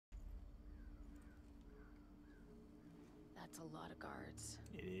That's a lot of guards.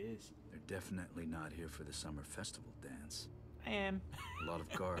 It is. They're definitely not here for the summer festival dance. I am. A lot of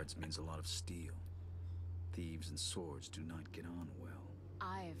guards means a lot of steel. Thieves and swords do not get on well.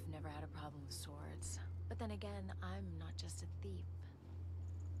 I've never had a problem with swords. But then again, I'm not just a thief.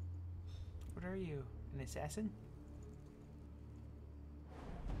 What are you? An assassin?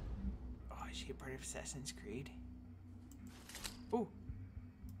 Oh, is she a part of Assassin's Creed? Oh!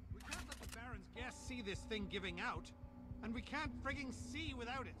 We can't let the Baron's guests see this thing giving out. And we can't frigging see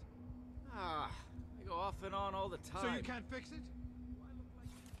without it. Ah, I go off and on all the time. So you can't fix it? Do I look like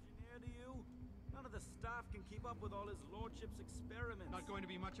an engineer to you? None of the staff can keep up with all his lordship's experiments. Not going to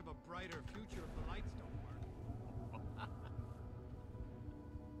be much of a brighter future if the lights don't work.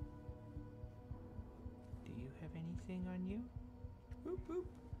 Do you have anything on you? Boop boop.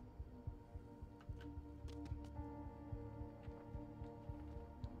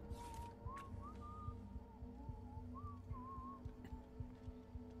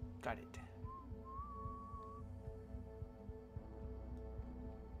 Got it.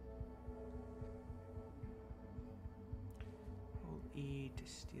 Hold E to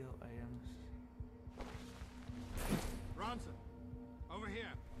steal items. Bronson, over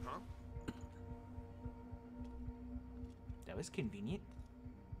here. Huh? That was convenient.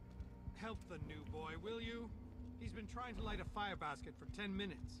 Help the new boy, will you? He's been trying to light a fire basket for 10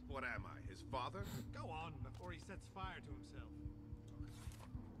 minutes. What am I, his father? Go on before he sets fire to himself.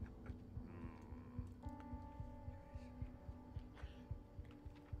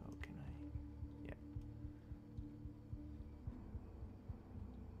 Oh, can I? Yeah.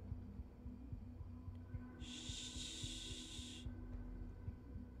 Shh.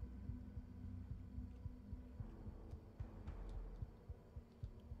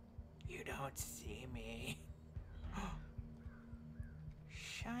 You don't see me.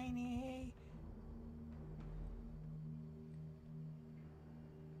 Shiny.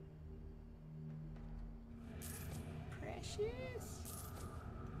 Precious.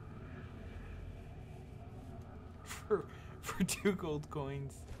 For 2 gold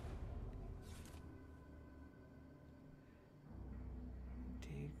coins.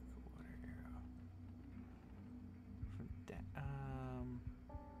 Take water arrow. From that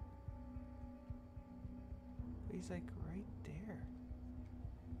he's like right there.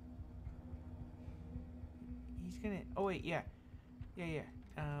 He's gonna oh wait, yeah. Yeah.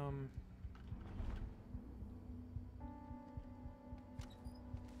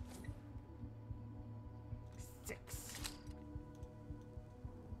 6.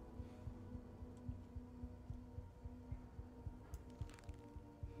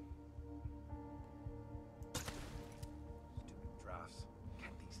 Stupid drafts.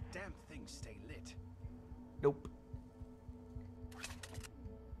 Can't these damn things stay lit? Nope.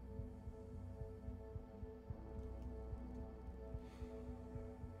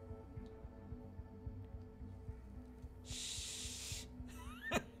 Shh.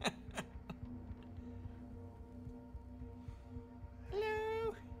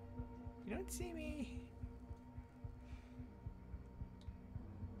 Hello. You don't see me.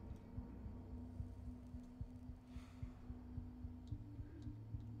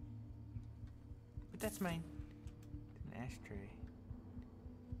 But that's mine. It's an ashtray.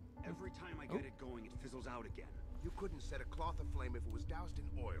 Every time I get it going, it fizzles out again. You couldn't set a cloth aflame if it was doused in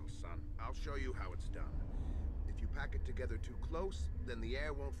oil, son. I'll show you how it's done. If you pack it together too close, then the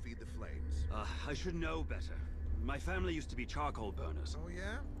air won't feed the flames. I should know better. My family used to be charcoal burners. Oh,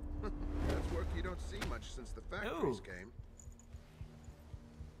 yeah? That's work you don't see much since the factories came.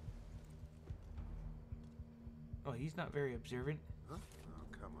 Oh, he's not very observant. Huh? Oh,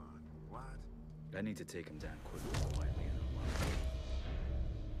 come on. What? I need to take him down quietly and unlock him.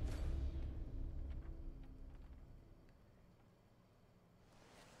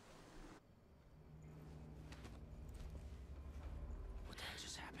 What the hell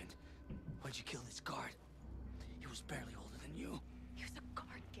just happened? Why'd you kill this guard? He was barely older than you. He was a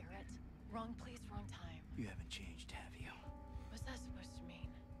guard, Garrett. Wrong place, wrong time. You haven't changed, have you? What's that supposed to mean?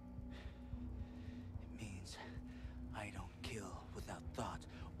 It means I don't kill without thought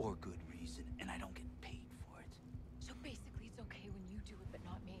or good reason, and I don't get paid for it. So basically it's okay when you do it, but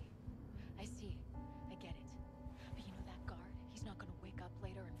not me. I see. I get it. But you know that guard? He's not gonna wake up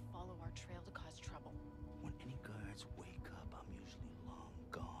later and follow our trail to cause trouble. When any guards wake up, I'm usually long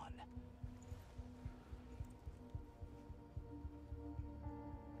gone.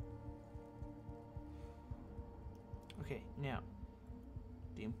 Okay, now,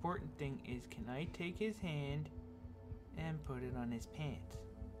 the important thing is, can I take his hand and put it on his pants?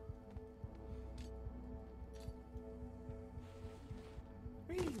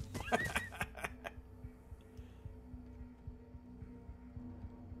 Whee!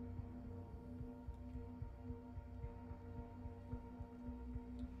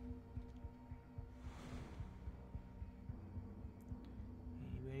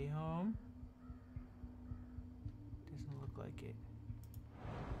 like it.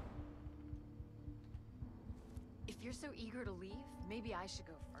 If you're so eager to leave, maybe I should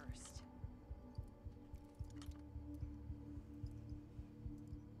go first.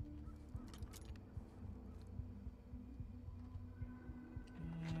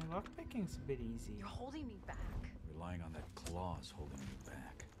 Lockpicking's a bit easy. You're holding me back. Relying on that claw's holding you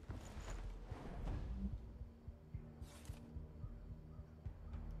back.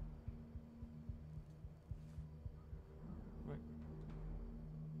 What?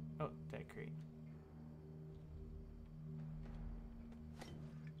 Oh, that crate.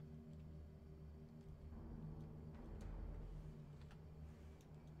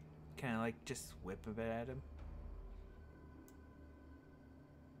 Can I like just whip a bit at him?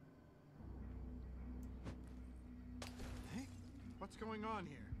 Hey, what's going on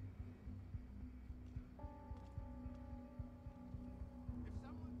here? If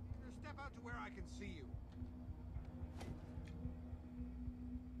someone's here, step out to where I can see you.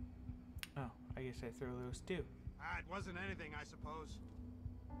 Oh, I guess I throw those too. Ah, it wasn't anything, I suppose.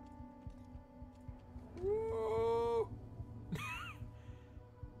 Whoa!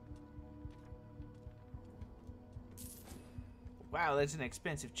 Wow, that's an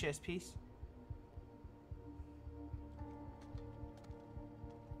expensive chess piece.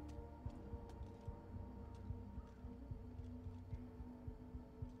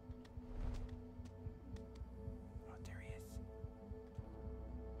 Oh, there he is.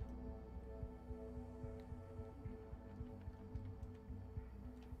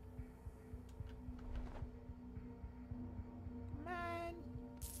 Man.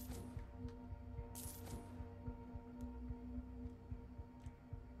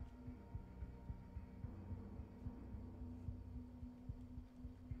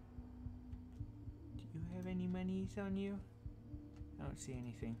 Do you have any monies on you? I don't see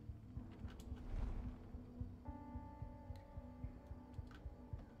anything.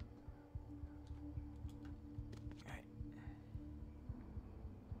 Alright.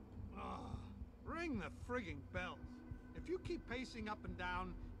 Ring the frigging bells. If you keep pacing up and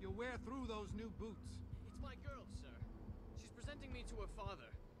down, you'll wear through those new boots. It's my girl, sir. She's presenting me to her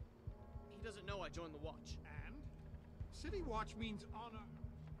father. He doesn't know I joined the watch. And? City Watch means honor.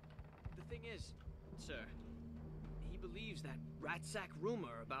 The thing is, sir, he believes that rat sack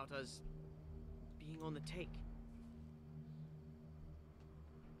rumor about us being on the take.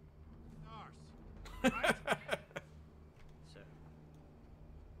 Arse. Right? Sir.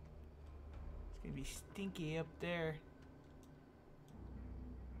 It's gonna be stinky up there.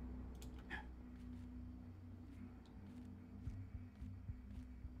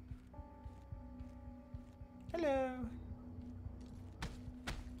 Hello.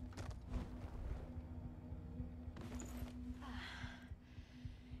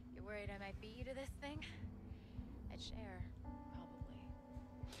 You're worried I might beat you to this thing? I'd share, probably.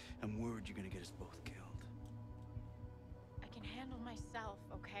 I'm worried you're gonna get us both killed. I can handle myself,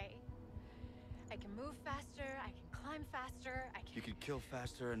 okay? I can move faster, I can climb faster, I can... You could kill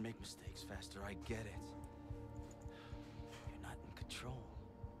faster and make mistakes faster, I get it. You're not in control.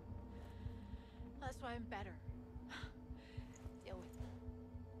 That's why I'm better. Deal with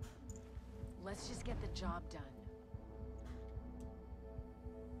it. Let's just get the job done.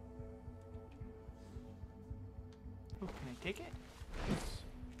 Oh, can I take it?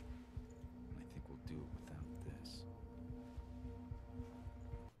 I think we'll do it without this.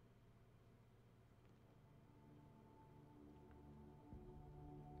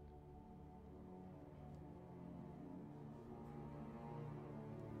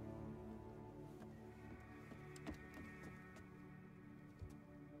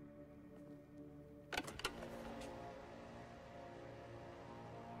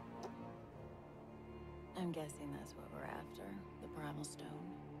 I'm guessing that's what we're after. The primal stone.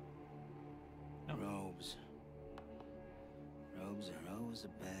 No. Robes. Robes are always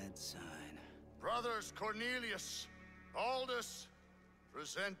a bad sign. Brothers Cornelius, Aldous,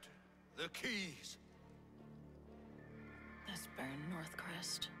 present the keys. That's Baron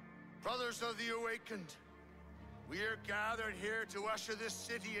Northcrest. Brothers of the Awakened, we are gathered here to usher this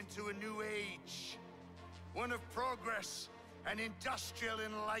city into a new age. One of progress and industrial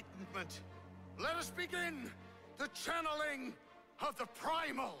enlightenment. Let us begin the channeling of the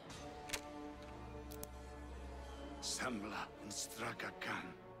primal. Sembla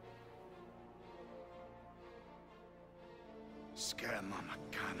Instragakan. Skema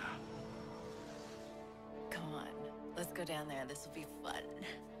Makana. Come on, let's go down there. This will be fun.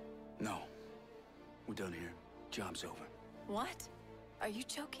 No. We're done here. Job's over. What? Are you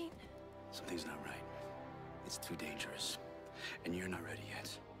joking? Something's not right. It's too dangerous. And you're not ready yet.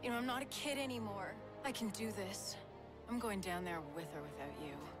 You know, I'm not a kid anymore. I can do this. I'm going down there with or without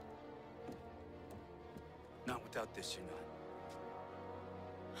you. Not without this, you're not.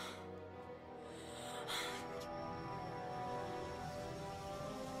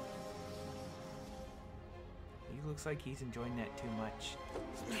 He looks like he's enjoying that too much.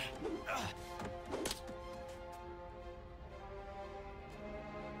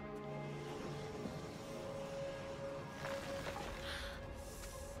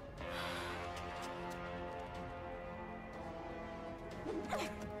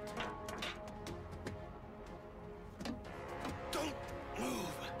 Don't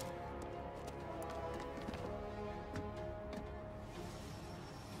move!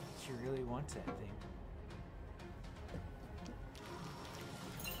 She really wants that thing.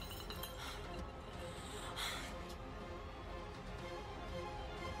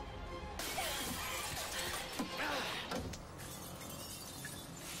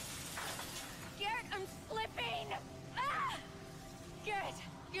 Garrett, I'm slipping! Ah! Garrett,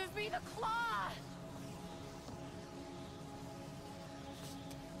 use me the claw!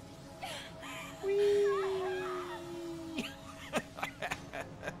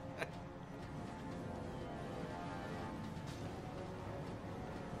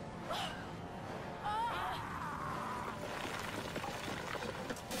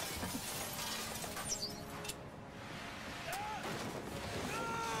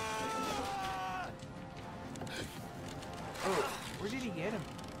 Oh, where did he get him?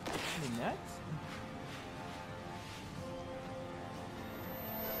 In the nuts?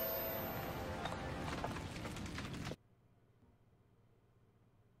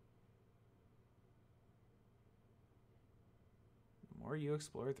 The more you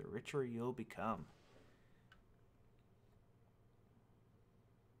explore, the richer you'll become.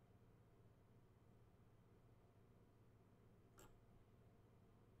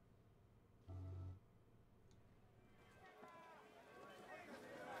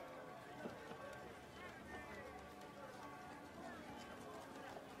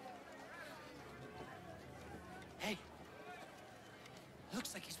 Hey!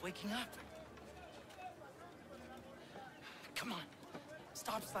 Looks like he's waking up. Come on.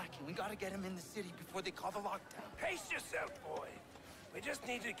 Stop slacking. We gotta get him in the city before they call the lockdown. Pace yourself, boy. We just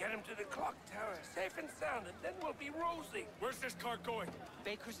need to get him to the clock tower, safe and sound, and then we'll be rosy. Where's this car going?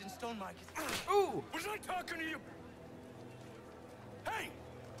 Baker's in Stone Market. Ooh! Was I talking to you? Hey!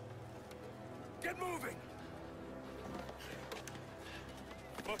 Get moving!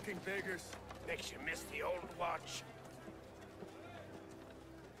 Fucking beggars. Makes you miss the old watch.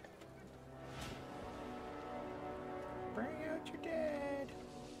 Bring out your dad!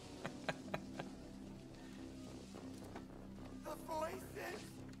 The voices!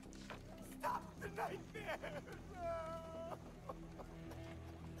 Stop the nightmares!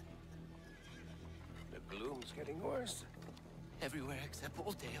 The gloom's getting worse. Everywhere except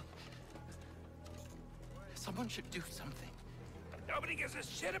Oldale. Someone should do something. Nobody gives a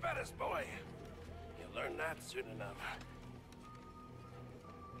shit about us, boy. You'll learn that soon enough.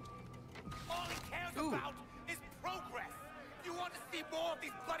 All he cares about is progress! You want to see more of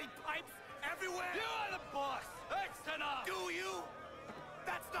these bloody pipes everywhere? You are the boss! That's enough! Do you?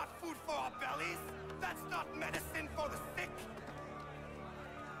 That's not food for our bellies. That's not medicine for the sick.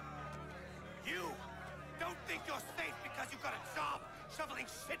 You don't think you're safe because you got a job shoveling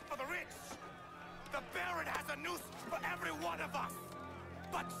shit for the rich. The Baron has a noose for every one of us.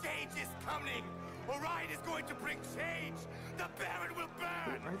 But change is coming. Orion is going to bring change. The Baron will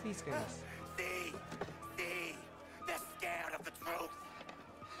burn. Who are these guys? See? See? They're scared of the truth.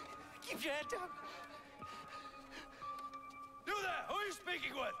 Keep your head down. You there! Who are you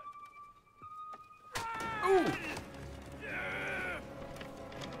speaking with? Ooh!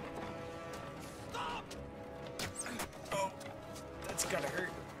 Stop! Oh, that's gotta hurt.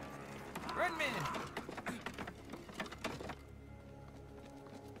 Run, man!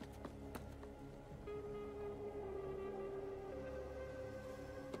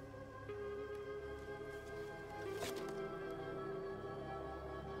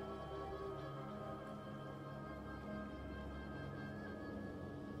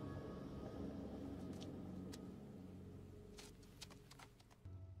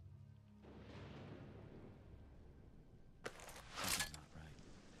 Something's not right.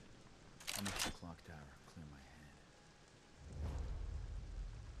 I'm at the clock tower. Clear my head.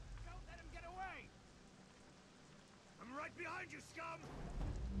 Don't let him get away! I'm right behind you, scum!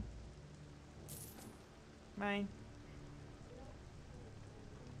 Mine.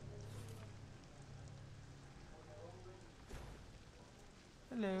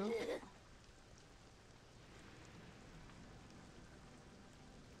 Hello.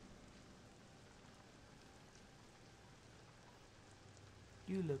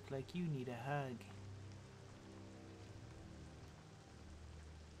 You look like you need a hug.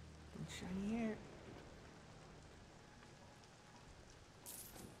 And shiny hair.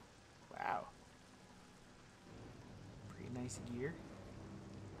 Wow. Pretty nice gear.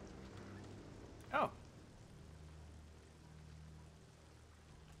 Oh.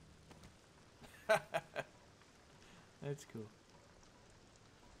 That's cool.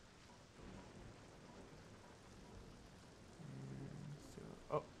 So,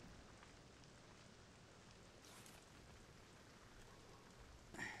 oh.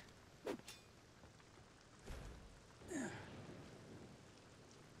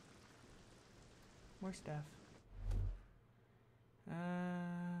 More stuff.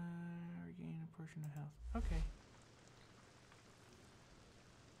 Regain a portion of health. Okay.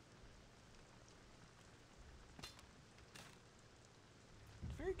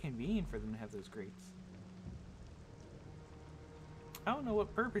 It's very convenient for them to have those grates. I don't know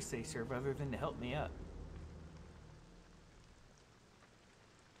what purpose they serve other than to help me up.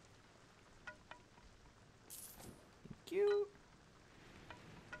 Thank you.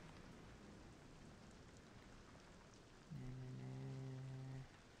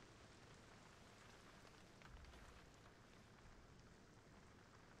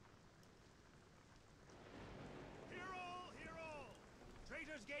 Hear all!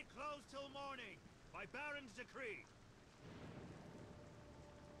 Traitor's Gate closed till morning, by Baron's decree.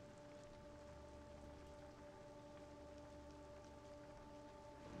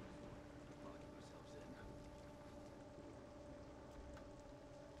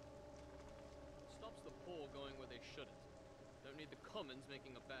 Stops the poor going where they shouldn't. Don't need the commons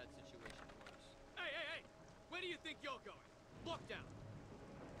making a bad situation worse. Hey! Where do you think you're going? Lockdown!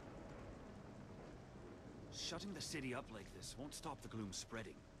 Shutting the city up like this won't stop the gloom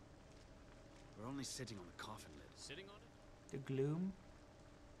spreading. We're only sitting on the coffin lid. Sitting on it? The gloom.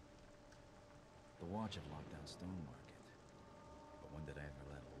 The Watch have locked down Stone Market. But when did I ever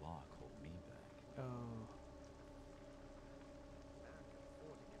let a lock hold me back? Oh.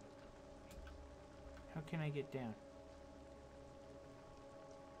 How can I get down?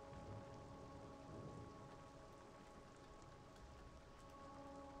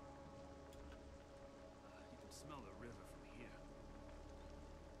 You can smell the river from here.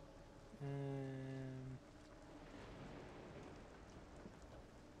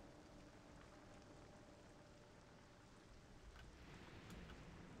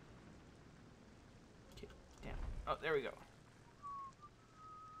 Okay, down. Oh, there we go.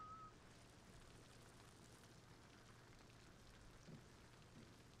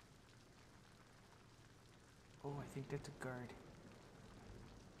 Oh, I think that's a guard.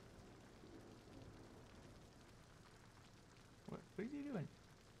 What is he doing?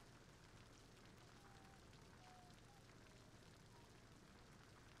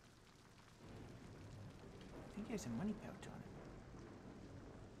 I think he has a money pouch on him.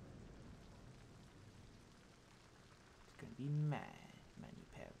 It's gonna be my money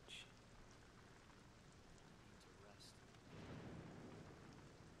pouch.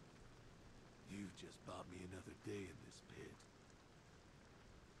 You've just bought me another day in this pit.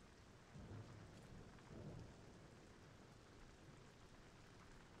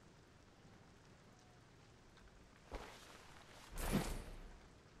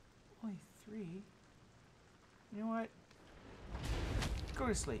 Only 3? You know what? Go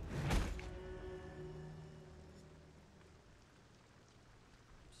to sleep.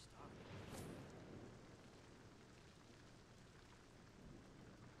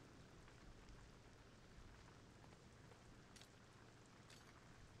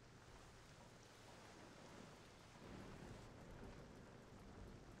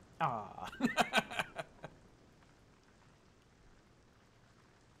 Ah. Do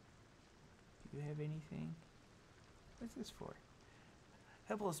you have anything? What's this for?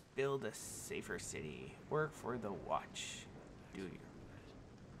 Help us build a safer city. Work for the Watch. Do your...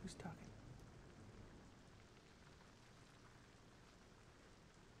 Who's talking?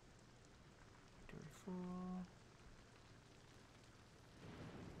 Door full.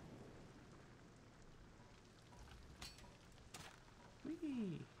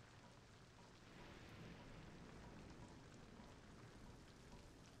 Whee!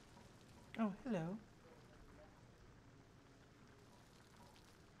 Oh, hello.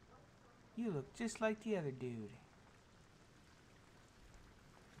 You look just like the other dude.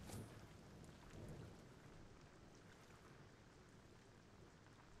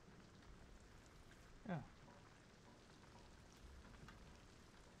 Oh.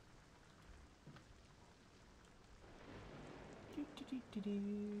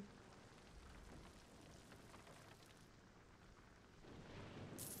 Do.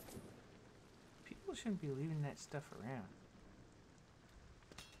 shouldn't be leaving that stuff around.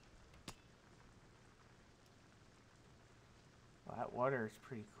 Well, that water is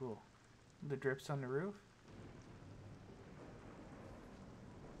pretty cool. The drips on the roof.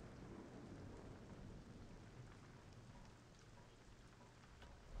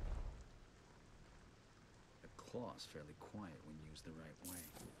 The claw's fairly quiet when used the right way.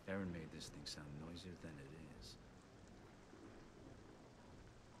 Aaron made this thing sound noisier than it is.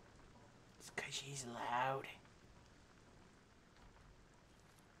 It's 'cause she's loud.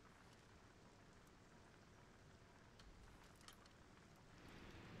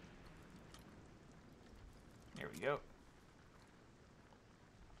 There we go.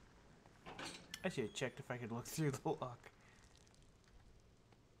 I should have checked if I could look through the lock.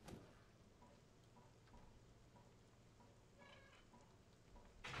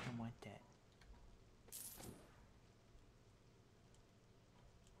 I want that.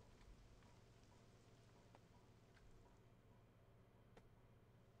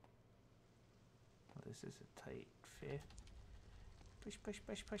 Well, this is a tight fit. Push, push,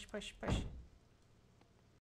 push, push, push, push.